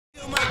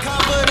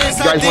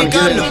guys want to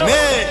get it?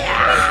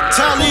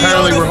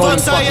 Apparently we're holding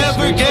fucking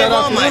snakes. Shout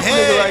out to this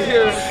nigga right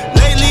here.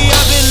 Lately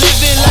I've been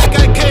living like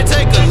I can't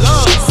take a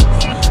loss.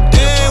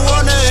 They ain't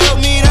wanna help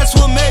me, that's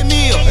what made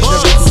me a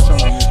boss.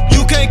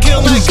 You can't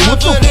kill my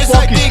confidence,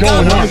 I think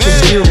I'm a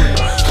man.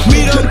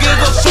 We don't give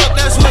a fuck,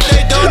 that's what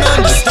they don't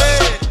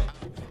understand.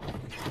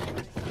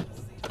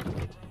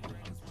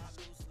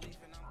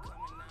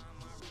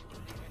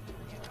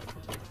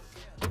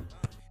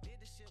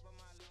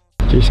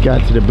 Just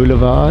got to the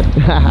boulevard.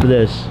 For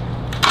this.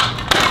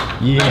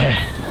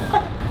 Yeah.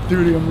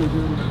 Dirty, I'm really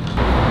dirty.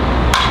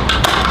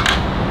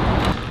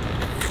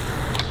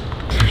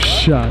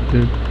 Shot,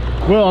 dude.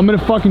 Well, I'm gonna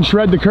fucking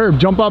shred the curb.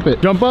 Jump up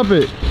it. Jump up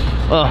it.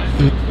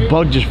 Ugh,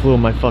 bug just flew in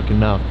my fucking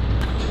mouth.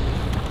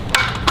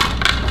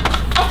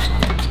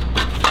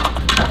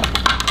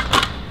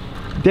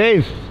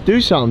 Dave,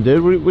 do something,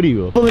 dude. What are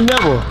you? Swivel the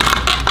nibble.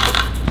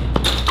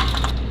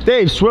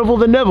 Dave, swivel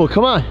the nibble.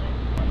 Come on.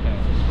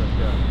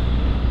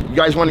 You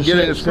guys want to get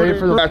it? Save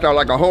for the back out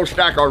like a whole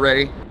stack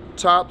already.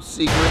 Top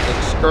secret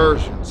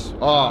excursions.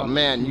 Oh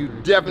man, you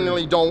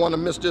definitely don't want to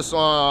miss this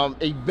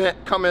event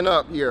coming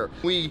up here.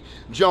 We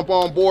jump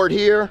on board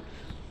here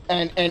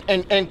and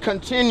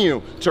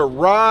continue to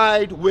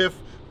ride with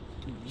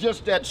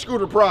just that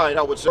scooter pride,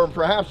 I would say, or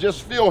perhaps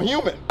just feel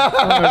human. All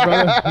right,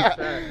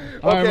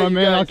 brother. All right, my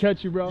man, guys. I'll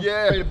catch you, bro.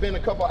 Yeah, there's been a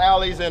couple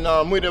alleys and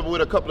with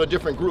a couple of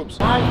different groups.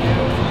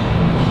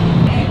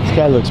 This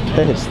guy looks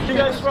pissed. Where you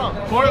guys from?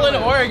 Portland,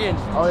 Oregon.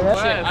 Oh yeah?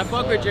 Shit, I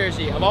fuck with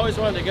Jersey. I've always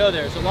wanted to go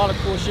there. There's a lot of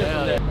cool shit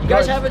from there. You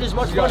guys having as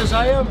much fun as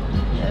I am?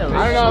 Yeah,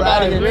 I don't know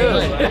about it,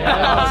 really.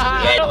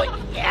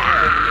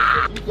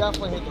 You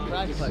definitely hit the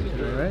practice like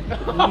today, right?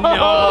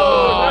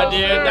 No,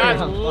 dude,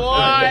 that's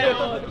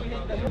wild.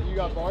 You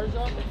got bars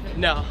up?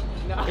 No.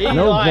 He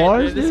No lied,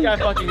 bars, dude. This dude? guy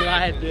fucking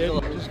lied,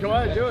 dude. Just go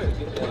ahead and do it.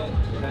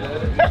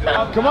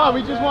 Come on,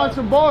 we just want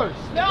some bars.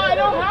 No, I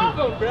don't have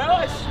them, bro.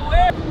 I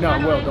swear. No,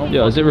 Will, don't.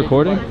 Yo, is it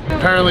recording?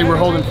 Apparently we're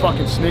holding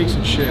fucking snakes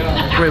and shit.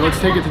 Wait, let's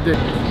take it to Dick.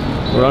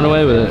 Run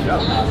away with it.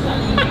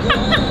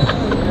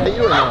 Hey,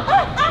 you or not?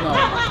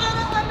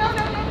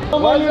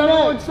 Why is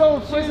everyone so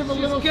afraid of a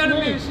little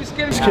snake?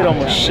 This kid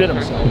almost shit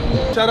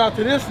himself. Shout out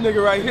to this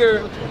nigga right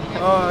here.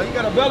 He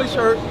got a belly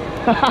shirt.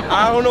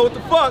 I don't know what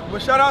the fuck,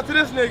 but shout out to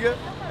this nigga.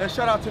 And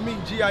shout out to me,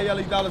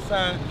 G-I-L-E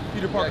 $,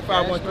 Peter Parker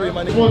 513,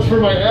 my nigga. This one's for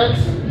my ex.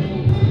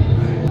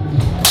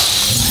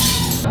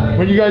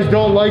 When you guys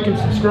don't like and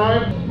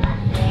subscribe.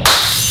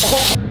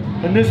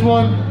 And this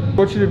one,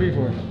 what should it be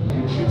for?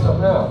 Shoot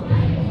something out.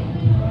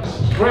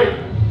 Great.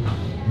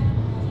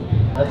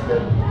 That's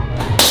good.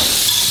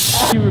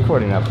 What are you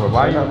recording that for?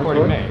 Why are you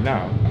recording me?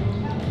 No.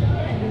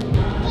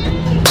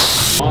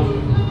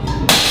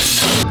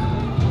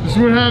 This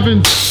is what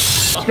happens.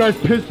 This guy's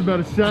pissed about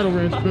his Saddle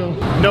Ranch bill.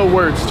 No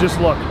words, just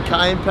look.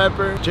 Cayenne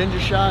pepper, ginger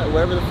shot,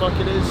 whatever the fuck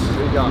it is.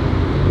 There you go.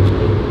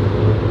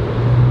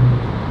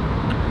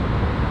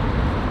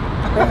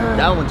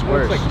 That one's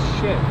worse. Looks like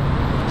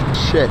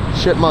shit.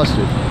 Shit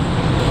mustard.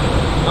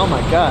 Oh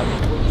my god.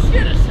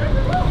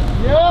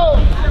 Yo!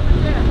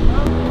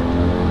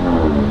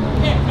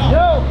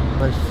 Yo!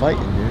 We're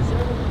fighting,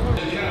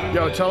 dude.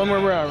 Yo, tell them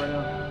where we're at right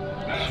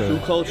now. Sure. True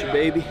culture,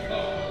 baby.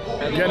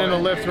 Get in a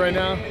lift right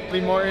now.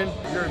 Lee Martin,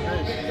 you're a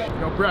bitch.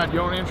 Yo, Brad, you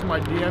don't answer my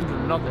DMs or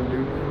nothing,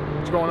 dude.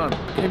 What's going on?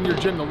 I came to your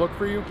gym to look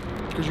for you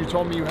because you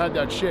told me you had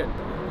that shit.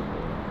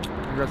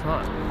 I guess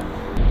not.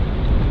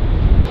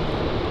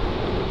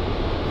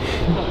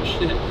 Oh,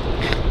 shit.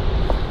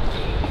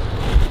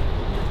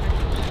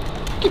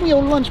 Give me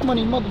your lunch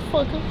money,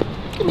 motherfucker.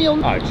 Give me your...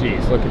 Oh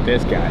jeez, look at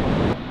this guy.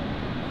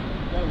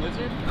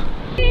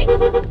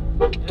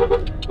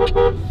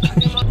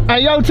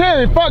 Hey, yo,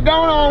 Terry, fuck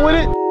going on with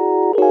it?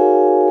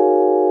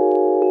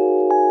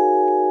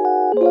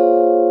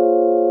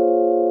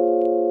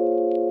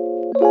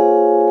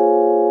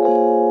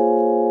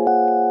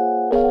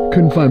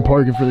 Couldn't find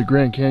parking for the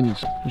Grand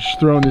Canyons. Just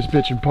throwing this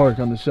bitch in park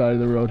on the side of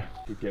the road.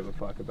 You give a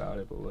fuck about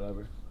it, but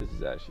whatever. This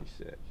is actually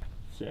sick.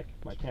 Sick.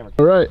 My camera.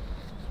 All right.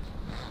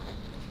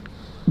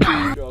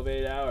 Drove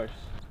 8 hours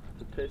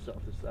to piss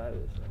off the side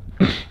of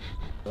this thing.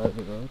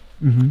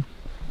 Mm-hmm.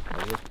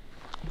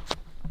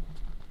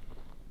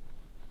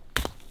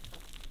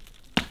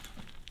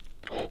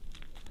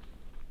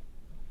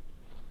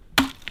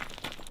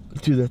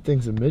 Dude, that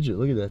thing's a midget.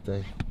 Look at that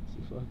thing.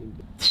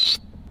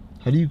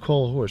 How do you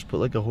call a horse? Put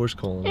like a horse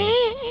call in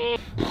it.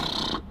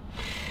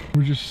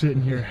 We're just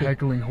sitting here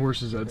heckling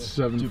horses at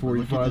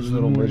 7:45 in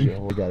the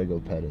morning. We gotta go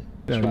pet it.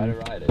 Try to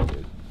ride it,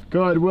 dude.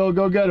 Go ahead, Will.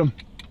 Go get him.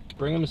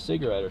 Bring him a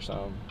cigarette or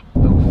something.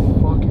 What the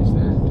fuck is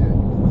that, dude?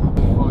 What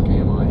the fuck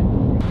am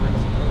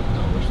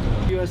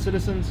I? U.S.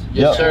 citizens?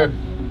 Yes, sir.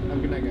 Have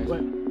a good night, guys.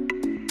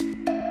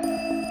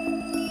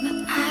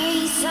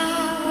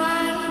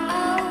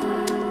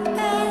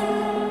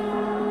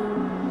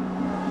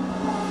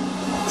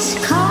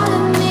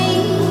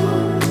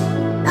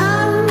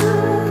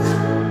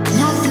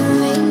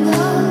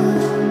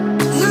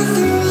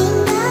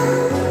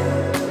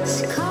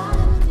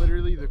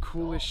 Literally the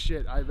coolest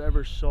shit I've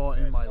ever saw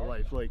in my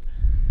life. Like,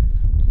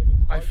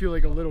 I feel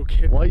like a little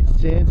kid. White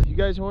Sands. You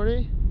guys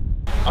horny?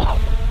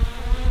 What's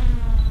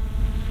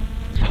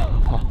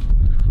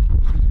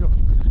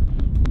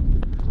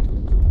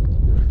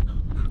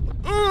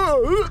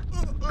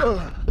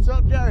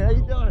up, Gary? How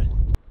you doing?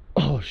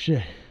 Oh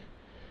shit.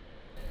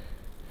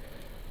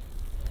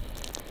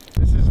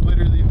 This is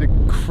literally the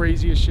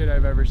craziest shit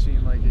I've ever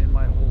seen, like in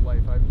my whole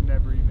life. I've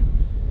never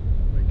even,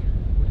 like,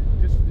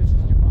 this is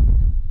Dubai.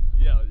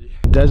 Yeah.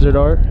 Desert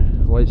art,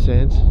 white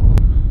sands.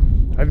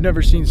 I've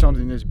never seen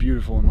something this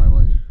beautiful in my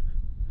life.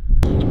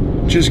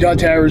 Just got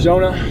to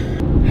Arizona,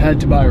 had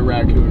to buy a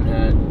raccoon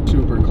hat,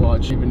 super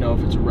clutch. Even though if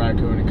it's a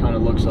raccoon, it kind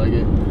of looks like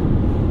it,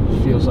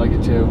 feels like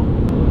it too.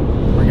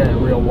 We're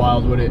getting real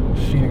wild with it.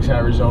 Phoenix,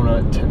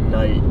 Arizona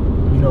tonight.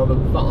 You know the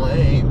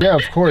vibe. Yeah,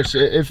 of course.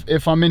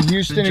 If I'm in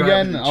Houston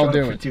again, I'll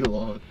do it. Too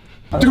long.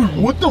 Dude,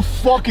 what the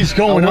fuck is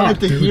going on?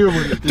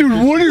 Dude,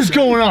 what is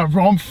going on,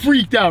 bro? I'm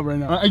freaked out right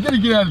now. I gotta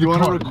get out of the car.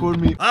 You wanna record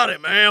me? Howdy,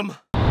 ma'am.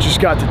 Just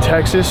got to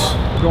Texas.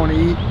 Going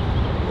to eat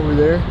over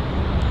there.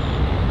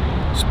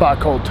 Spot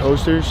called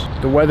Toasters.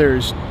 The weather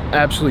is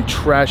absolutely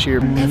trash here.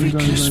 Every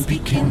kiss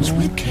begins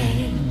with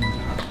K.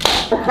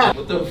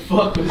 What the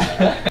fuck was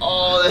that?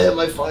 Oh, that hit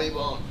my funny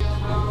bone.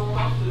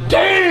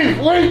 Dave,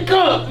 wake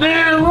up,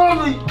 man.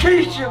 Lovely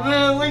Keisha,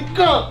 man, wake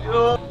up.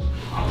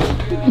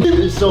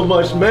 There's so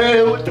much,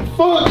 man. What the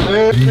fuck,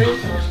 man?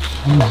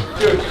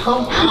 Dude,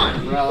 come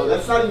on, bro.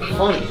 That's not even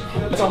funny.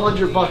 It's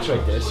 $100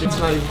 right there. So it's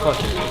not even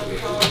fucking.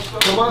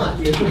 Come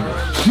on.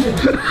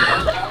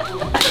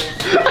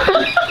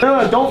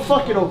 No, don't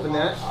fucking open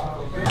that.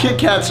 Kit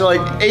Kats are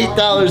like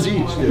 $8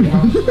 each, dude.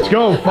 Let's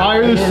go.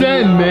 Fire the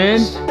send, man.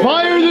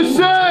 Fire the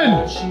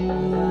send.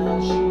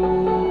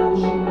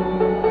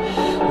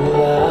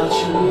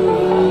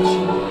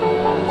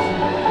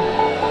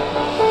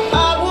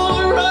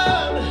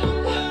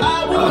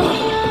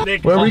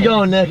 Where are we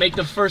going, Nick? Make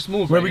the first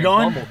move. Where are we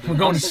going? We're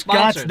going to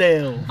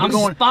Scottsdale. I'm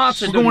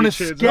sponsored. We're going to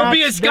Scottsdale. We'll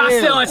be at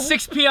Scottsdale at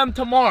 6 p.m.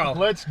 tomorrow.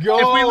 Let's go.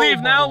 If we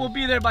leave now, we'll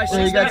be there by 6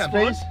 you p.m. got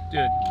space?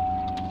 Dude.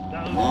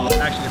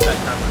 Actually, the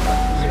best time.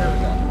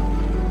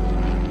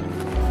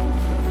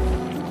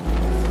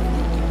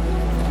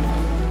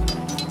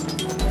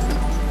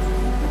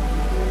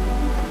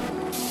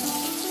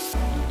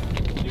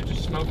 You're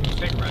just smoking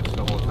cigarettes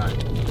the whole time.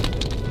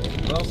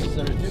 What else is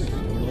there to do?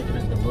 We're looking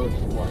at the road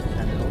for what,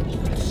 10 hours?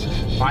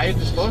 Buy a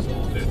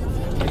disposable, dude.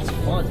 It's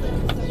fun.